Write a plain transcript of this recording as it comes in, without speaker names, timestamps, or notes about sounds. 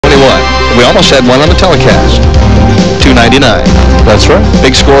We almost had one on the telecast. $2.99. That's right.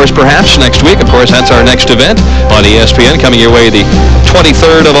 Big scores perhaps next week. Of course, that's our next event on ESPN, coming your way the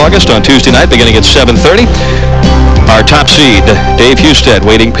 23rd of August on Tuesday night, beginning at 7:30. Our top seed, Dave Husted,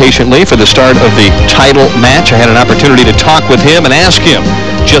 waiting patiently for the start of the title match. I had an opportunity to talk with him and ask him,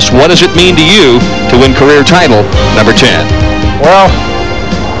 just what does it mean to you to win career title number 10? Well,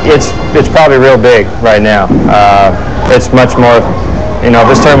 it's probably real big right now. It's much more, you know, if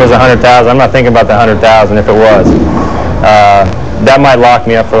this term was 100,000, I'm not thinking about the 100,000 if it was. That might lock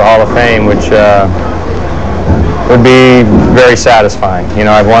me up for the Hall of Fame, which would be very satisfying. You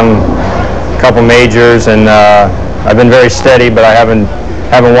know, I've won a couple majors, and I've been very steady, but I haven't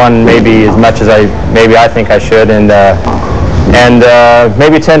won maybe as much as I think I should, and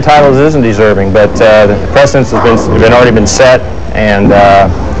maybe 10 titles isn't deserving, but the precedence has already been set, and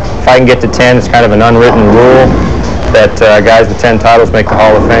if I can get to 10, it's kind of an unwritten rule that guys with 10 titles make the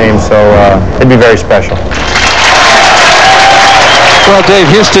Hall of Fame, so it'd be very special. Well, Dave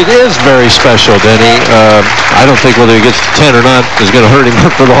Husted is very special, Denny. I don't think whether he gets to 10 or not is going to hurt him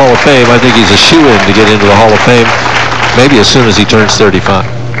for the Hall of Fame. I think he's a shoo-in to get into the Hall of Fame, maybe as soon as he turns 35.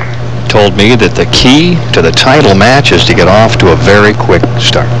 Told me that the key to the title match is to get off to a very quick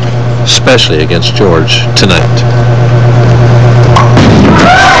start. Especially against George tonight.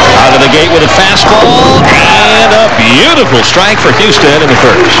 Out of the gate with a fastball, and a beautiful strike for Husted in the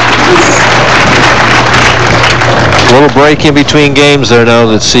first. A little break in between games there now.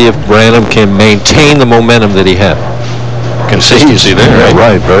 Let's see if Branham can maintain the momentum that he had. Consistency there, right?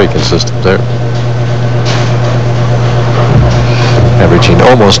 Right, very consistent there. Averaging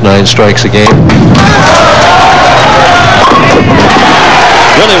almost 9 strikes a game.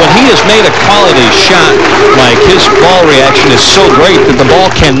 Really, when he has made a quality shot, Mike, his ball reaction is so great that the ball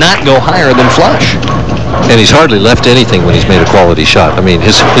cannot go higher than flush. And he's hardly left anything when he's made a quality shot. I mean,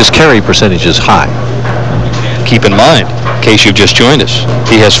 his carry percentage is high. Keep in mind, in case you've just joined us,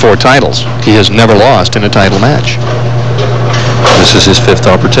 he has 4 titles. He has never lost in a title match. This is his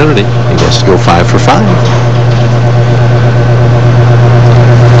 5th opportunity. He wants to go 5 for 5.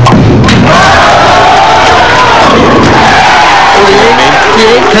 The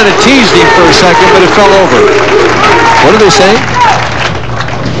 8 kind of teased him for a second, but it fell over. What are they saying?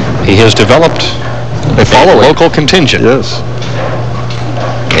 He has developed a local contingent. Yes.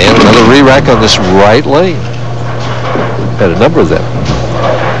 And another re-rack on this right lane. Had a number of them.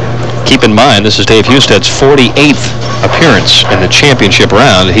 Keep in mind, this is Dave Husted's 48th appearance in the championship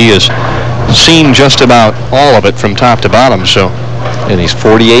round. He has seen just about all of it from top to bottom. So, and he's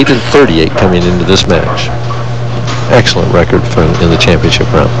 48 and 38 coming into this match. Excellent record for in the championship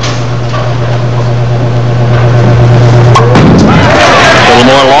round. A little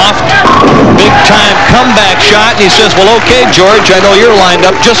more loft. Big time comeback shot. And he says, well, okay, George, I know you're lined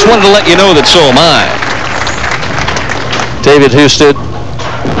up. Just wanted to let you know that so am I. David Husted,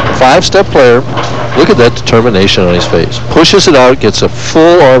 5-step player. Look at that determination on his face. Pushes it out, gets a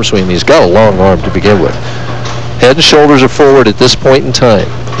full arm swing. He's got a long arm to begin with. Head and shoulders are forward at this point in time.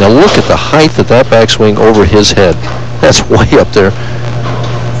 Now look at the height of that backswing over his head. That's way up there.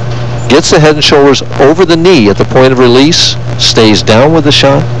 Gets the head and shoulders over the knee at the point of release. Stays down with the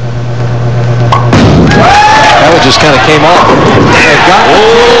shot. That one just kind of came off.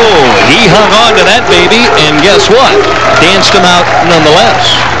 He hung on to that baby, and guess what? Danced him out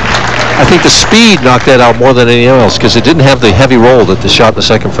nonetheless. I think the speed knocked that out more than anything else because it didn't have the heavy roll that the shot in the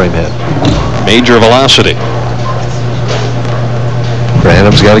second frame had. Major velocity.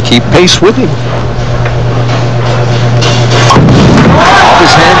 Branham's got to keep pace with him. Off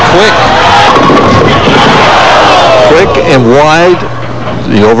his hand quick. Quick and wide.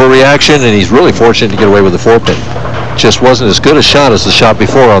 The overreaction, and he's really fortunate to get away with the 4-pin. Just wasn't as good a shot as the shot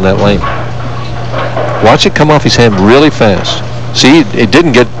before on that lane. Watch it come off his hand really fast. See, it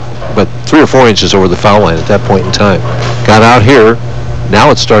didn't get but 3 or 4 inches over the foul line at that point in time. Got out here.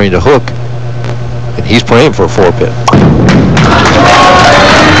 Now it's starting to hook, and he's playing for a 4-pin.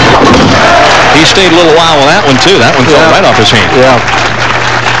 He stayed a little while with that one, too. That one fell right off his hand. Yeah.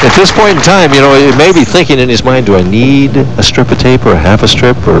 At this point in time, you know, it may be thinking in his mind, do I need a strip of tape or a half a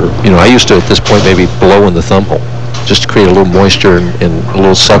strip? Or, you know, I used to, at this point, maybe blow in the thumb hole just to create a little moisture and a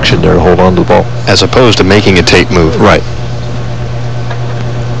little suction there to hold on to the ball. As opposed to making a tape move. Right.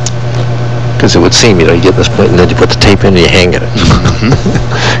 Because it would seem, you know, you get this point and then you put the tape in and you hang it.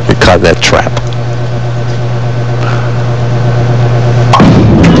 You're caught in that trap.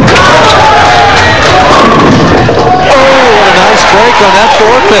 Break on that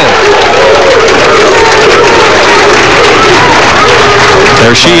 4-pin.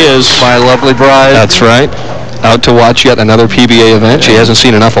 There she is. My lovely bride. That's right. out to watch yet another PBA event. She hasn't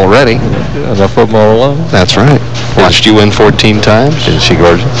seen enough already. Enough of them all along. That's right. Watched you win 14 times. Isn't she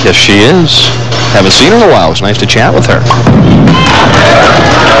gorgeous? Yes, she is. Haven't seen her in a while. It was nice to chat with her.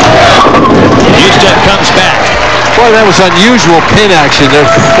 Husted comes back. Boy, that was unusual pin action.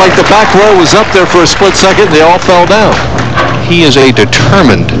 Like the back row was up there for a split second, and they all fell down. He is a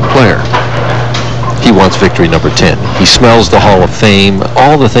determined player. He wants victory number 10. He smells the Hall of Fame,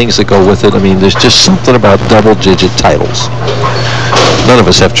 all the things that go with it. I mean, there's just something about double-digit titles. None of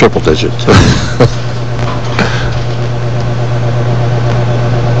us have triple digits.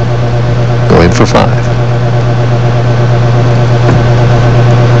 Go in for 5.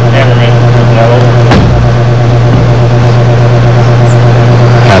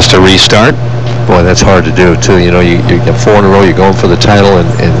 Has to restart. Boy, that's hard to do, too. You know, you get 4 in a row, you're going for the title, and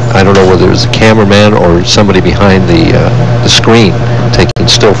I don't know whether it was a cameraman or somebody behind the screen taking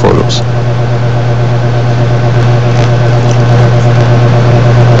still photos.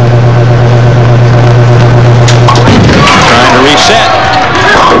 Trying to reset.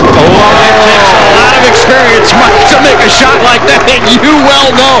 Oh, it takes a lot of experience, Mike, to make a shot like that, and you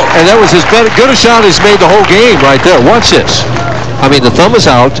well know. And that was as good a shot as made the whole game right there. Watch this. I mean, the thumb is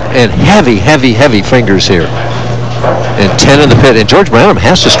out, and heavy, heavy, heavy fingers here. And 10 in the pit. And George Branham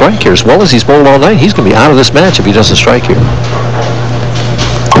has to strike here. As well as he's bowled all night, he's going to be out of this match if he doesn't strike here.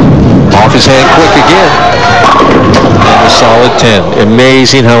 Off his hand quick again. And a solid 10.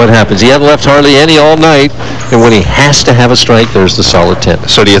 Amazing how it happens. He hadn't left hardly any all night, and when he has to have a strike, there's the solid 10.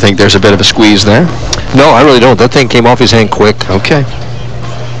 So do you think there's a bit of a squeeze there? No, I really don't. That thing came off his hand quick. Okay.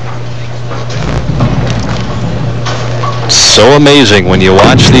 So amazing when you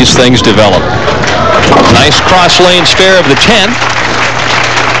watch these things develop. Nice cross-lane spare of the 10.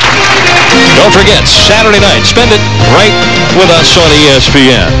 Don't forget, Saturday night, spend it right with us on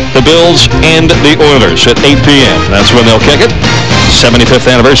ESPN. The Bills and the Oilers at 8 p.m. That's when they'll kick it. 75th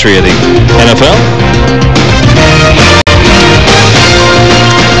anniversary of the NFL.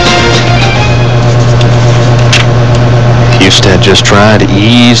 Husted just trying to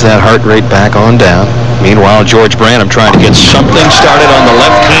ease that heart rate back on down. Meanwhile, George Branham trying to get something started on the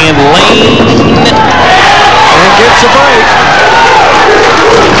left-hand lane. And gets a break.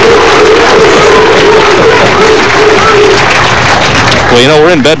 Well, you know,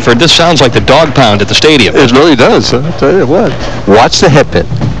 we're in Bedford. This sounds like the dog pound at the stadium. It really does. I'll tell you what. Watch the head pin.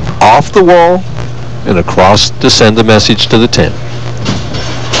 Off the wall and across to send the message to the 10.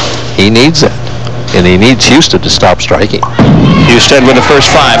 He needs that. And he needs Husted to stop striking. Husted with the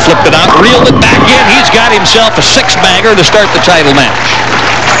first 5. Flipped it out, reeled it back in. He's got himself a 6-bagger to start the title match.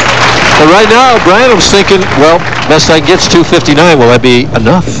 But right now, Branham's thinking, well, best I can get's 259. Will that be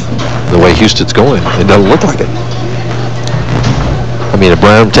enough? The way Husted's going, it doesn't look like it. I mean, if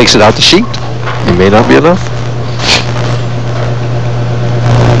Branham takes it out the sheet, it may not be enough.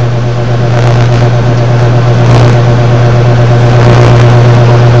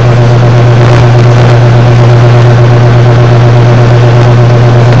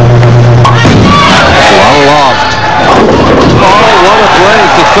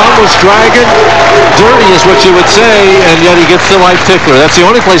 Dragon, dirty is what you would say, and yet he gets the light tickler. That's the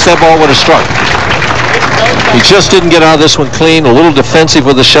only place that ball would have struck. He just didn't get out of this one clean, a little defensive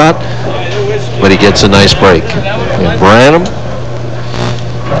with the shot, but he gets a nice break. And Branham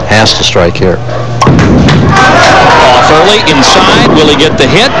has to strike here. Off early, inside, will he get the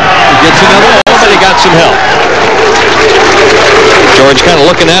hit? He gets another ball, but he got some help. George kind of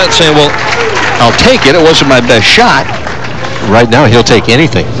looking at it saying, well, I'll take it. It wasn't my best shot. Right now, he'll take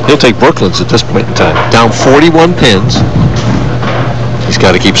anything. He'll take Brooklyn's at this point in time. Down 41 pins. He's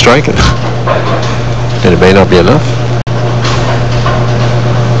got to keep striking. And it may not be enough.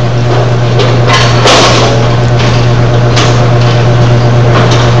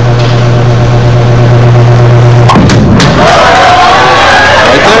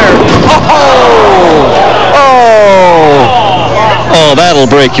 Right there. Oh, that'll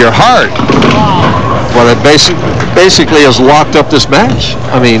break your heart. Well, it basically has locked up this match.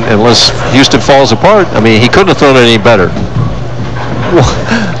 I mean, unless Husted falls apart, I mean, he couldn't have thrown it any better.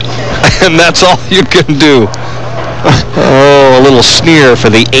 And that's all you can do. Oh, a little sneer for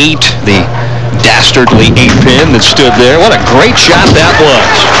the 8, the dastardly 8 pin that stood there. What a great shot that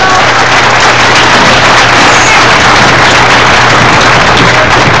was.